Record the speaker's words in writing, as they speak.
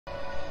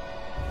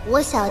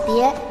我小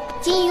蝶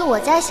今与我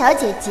家小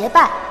姐结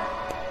拜，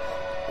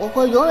我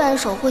会永远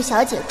守护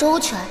小姐周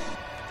全。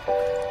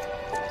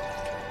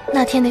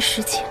那天的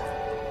事情，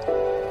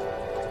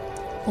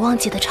我忘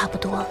记的差不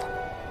多了。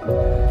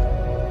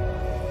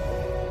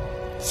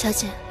小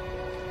姐，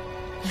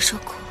你受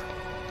苦了。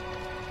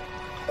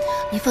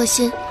你放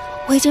心，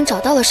我已经找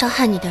到了伤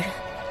害你的人。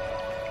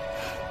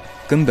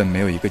根本没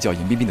有一个叫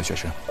尹冰冰的学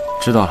生。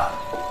知道了，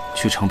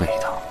去城北一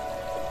趟。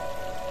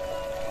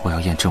我要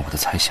验证我的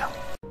猜想。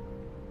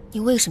你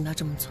为什么要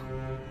这么做？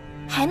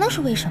还能是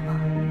为什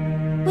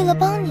么？为了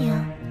帮你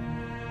啊。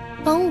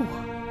帮我？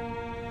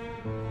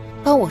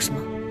帮我什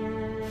么？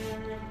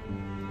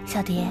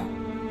小蝶，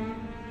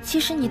其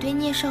实你对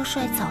聂少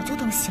帅早就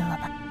动心了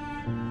吧？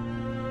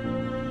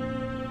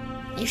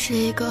你是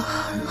一个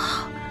很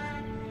好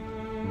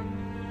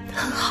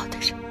的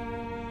人，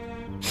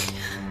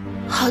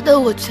好的，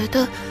我觉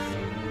得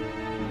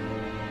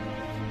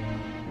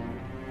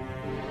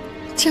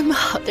这么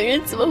好的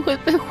人怎么会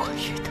被我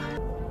遇到？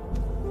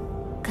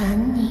赶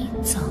你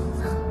走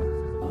呢？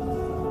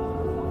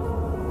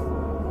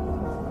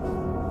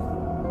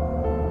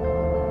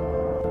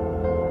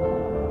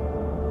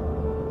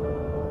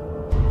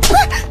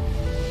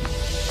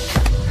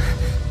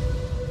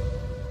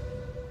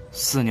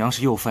四娘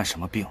是又犯什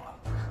么病了？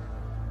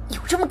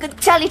有这么跟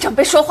家里长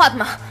辈说话的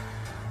吗？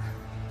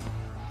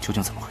究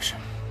竟怎么回事？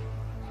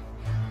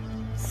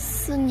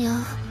四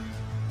娘，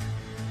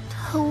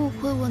她误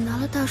会我拿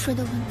了大帅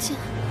的文件。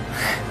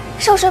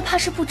少帅怕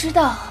是不知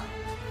道，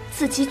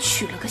自己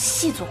娶了个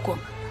细作过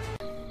门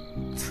的。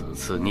此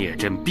次聂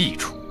真必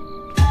出。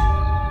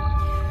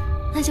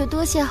那就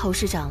多谢侯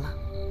市长了。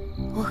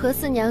我和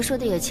四娘说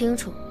的也清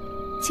楚，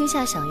青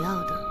夏想要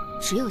的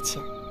只有钱。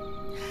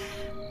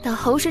等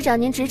侯市长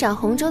您执掌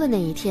洪州的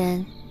那一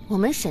天，我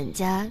们沈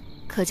家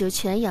可就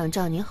全仰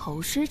仗您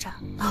侯市长，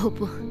哦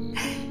不，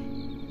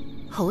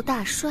侯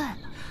大帅了。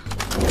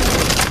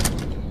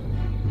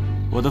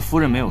我的夫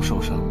人没有受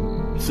伤，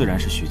自然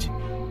是虚惊。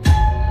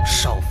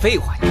少废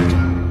话，聂真，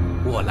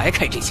我来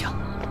开这枪。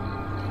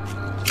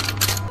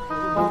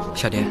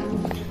小蝶，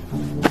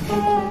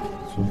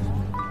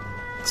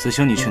此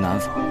行你去南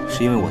访，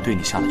是因为我对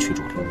你下了驱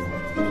逐令。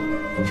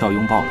要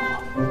拥抱的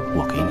话，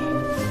我给你。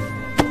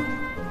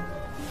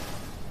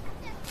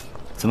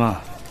怎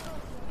么，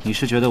你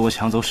是觉得我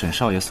抢走沈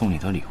少爷送你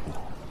的礼物，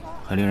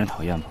很令人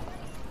讨厌吗？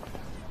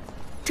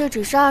这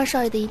只是二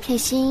少爷的一片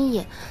心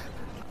意，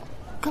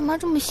干嘛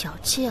这么小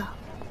气啊？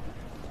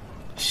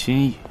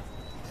心意，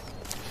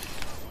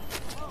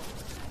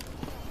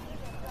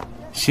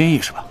心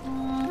意是吧？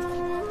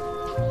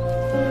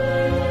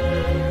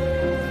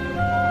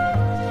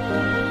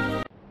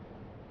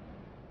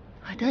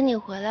我等你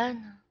回来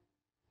呢，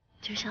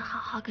就想好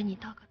好跟你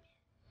道个别。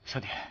小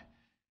蝶，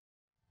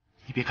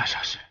你别干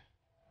傻事。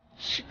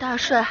是大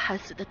帅害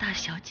死的大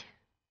小姐，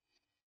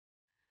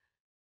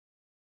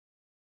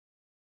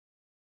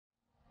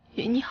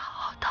与你好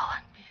好道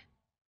完别，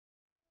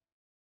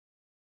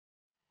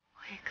我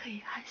也可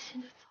以安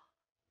心的走。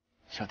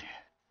小蝶，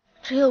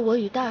只有我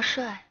与大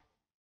帅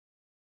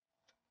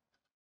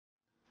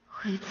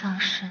会葬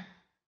身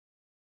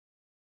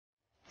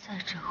在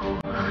这火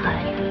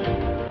海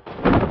里。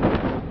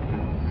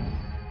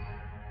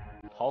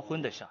逃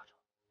婚的下场，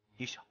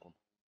你想过吗？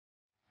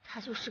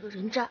他就是个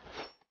人渣。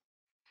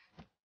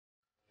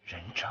人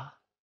渣？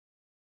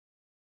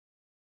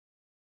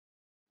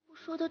我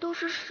说的都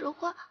是实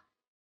话。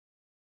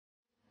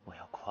我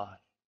要夸你，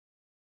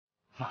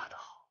骂得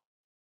好。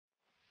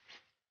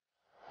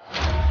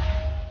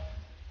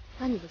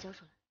把你的交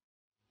出来，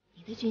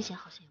你的军衔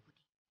好像也不低。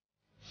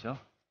行，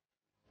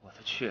我的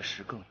确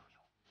实更有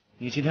用。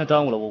你今天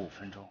耽误了我5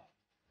分钟，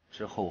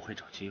之后我会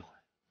找机会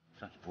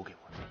让你补给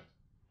我的。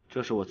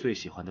这是我最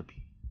喜欢的笔，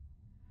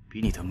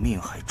比你的命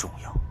还重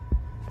要。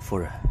夫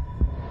人，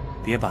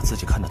别把自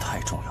己看得太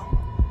重要了。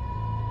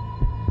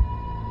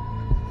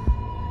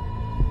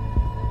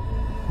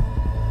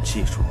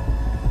记住，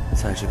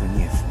在这个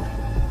聂府里，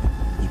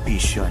你必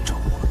须按照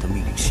我的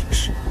命令行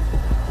事，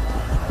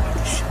你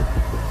的选。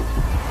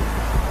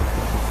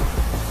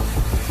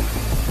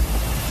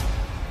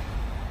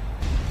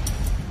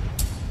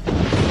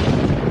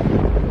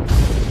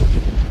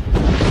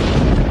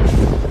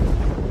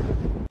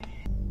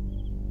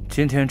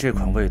今天这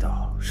款味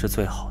道是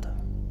最好的。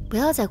不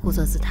要再故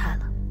作姿态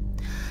了，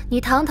你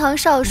堂堂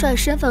少帅，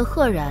身份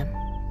赫然，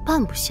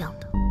扮不像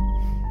的。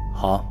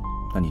好，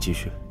那你继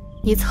续。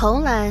你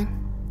从来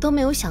都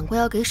没有想过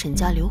要给沈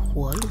家留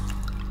活路。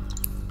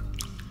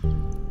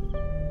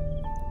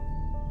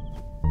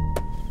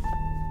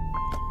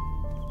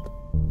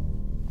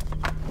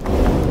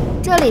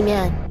这里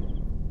面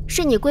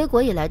是你归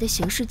国以来的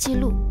行事记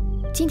录。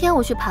今天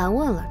我去盘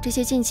问了这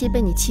些近期被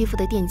你欺负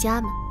的店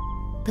家们，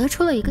得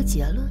出了一个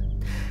结论：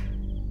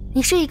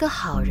你是一个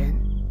好人。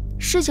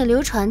事情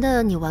流传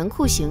的你纨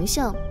绔形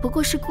象不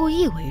过是故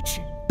意为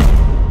之。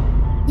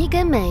你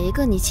给每一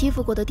个你欺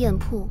负过的店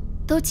铺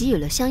都给予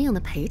了相应的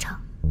赔偿。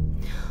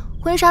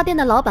婚纱店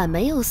的老板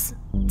没有死，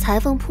裁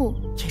缝铺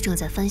也正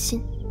在翻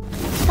新。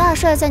大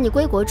帅在你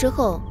归国之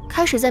后，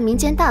开始在民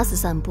间大肆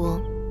散播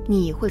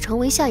你会成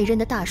为下一任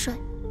的大帅，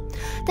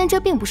但这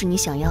并不是你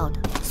想要的，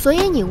所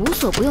以你无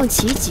所不用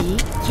其极，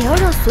也要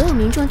让所有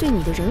民众对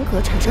你的人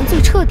格产生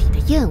最彻底的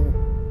厌恶，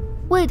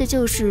为的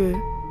就是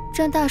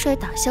让大帅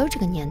打消这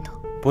个念头。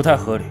不太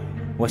合理，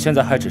我现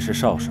在还只是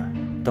少帅，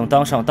等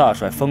当上大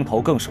帅，风头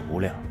更是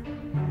无量。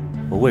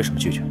我为什么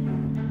拒绝？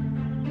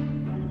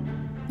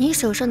你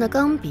手上的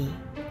钢笔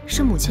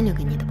是母亲留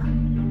给你的吧？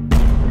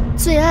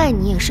最爱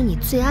你也是你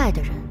最爱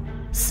的人，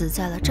死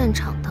在了战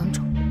场当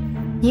中。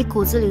你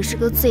骨子里是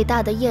个最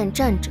大的厌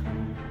战者。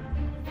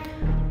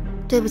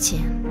对不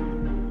起，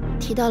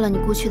提到了你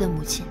故去的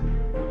母亲。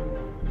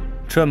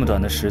这么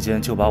短的时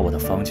间就把我的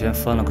房间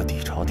翻了个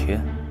底朝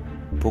天。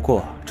不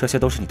过这些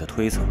都是你的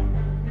推测，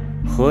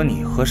和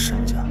你和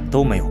沈家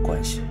都没有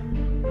关系，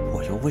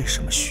我又为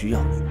什么需要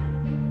你？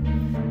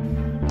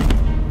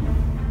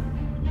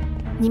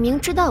你明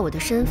知道我的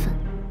身份，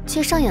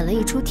却上演了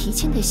一出提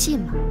亲的戏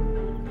码，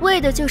为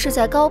的就是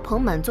在高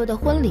朋满座的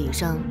婚礼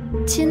上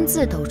亲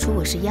自抖出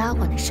我是丫鬟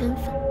的身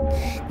份，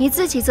你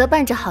自己则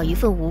扮着好一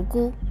份无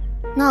辜，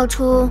闹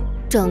出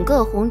整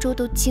个洪州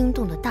都惊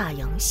动的大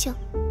洋相。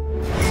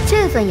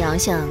这份洋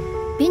相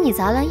比你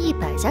砸烂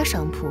100家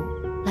商铺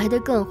来得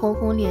更轰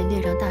轰烈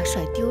烈，让大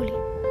帅丢脸。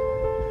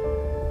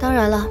当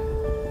然了，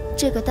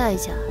这个代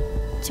价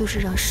就是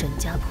让沈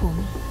家破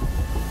灭。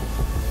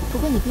不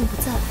过你并不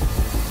在乎，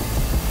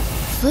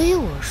所以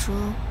我说，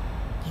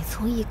你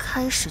从一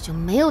开始就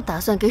没有打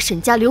算给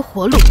沈家留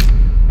活路。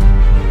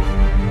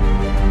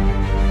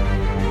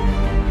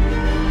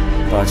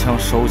把枪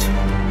收起来，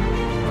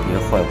别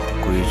坏我的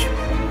规矩。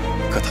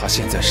可他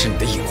现在是你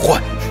的隐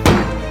患。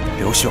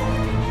刘秀，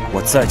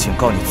我再警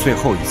告你最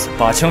后一次，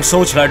把枪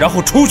收起来，然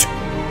后出去。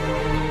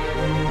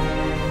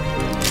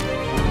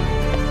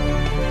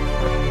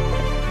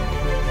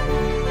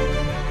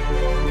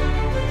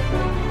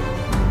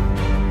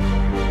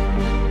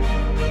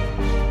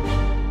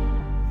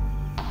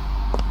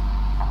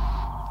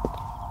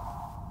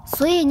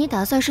所以你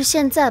打算是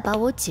现在把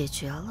我解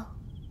决了，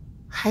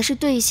还是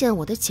兑现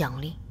我的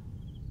奖励？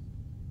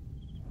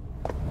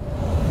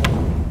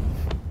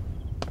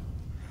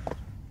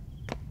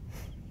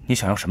你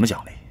想要什么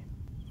奖励？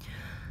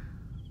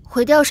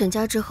毁掉沈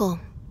家之后，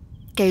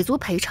给足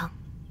赔偿。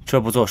这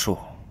不作数，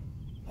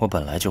我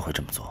本来就会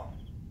这么做。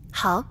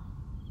好，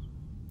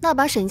那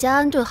把沈家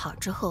安顿好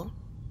之后，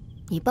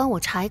你帮我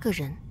查一个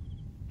人。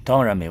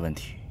当然没问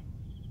题，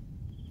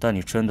但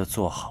你真的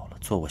做好了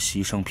做我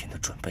牺牲品的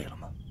准备了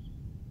吗？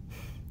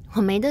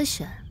我没得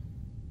选，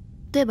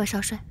对吧，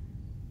少帅？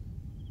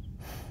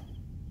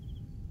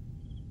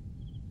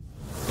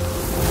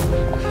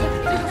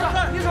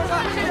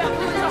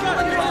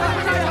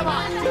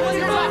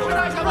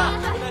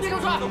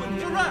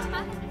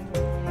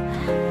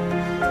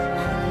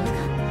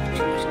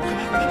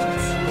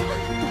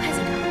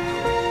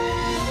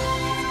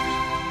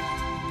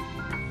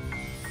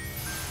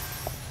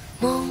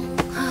梦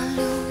啊，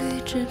流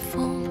雨之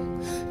风，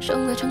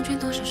生来成全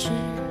多少事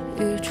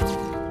与衷。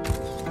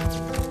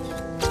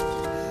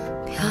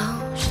飘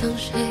向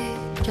谁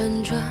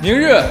辗转？明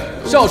日，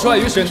少帅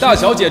与沈大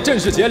小姐正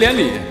式结连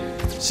理，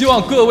希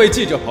望各位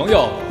记者朋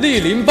友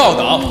莅临报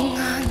道。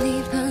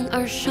你奔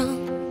而上，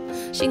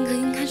心可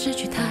应看逝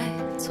去太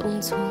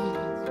匆匆。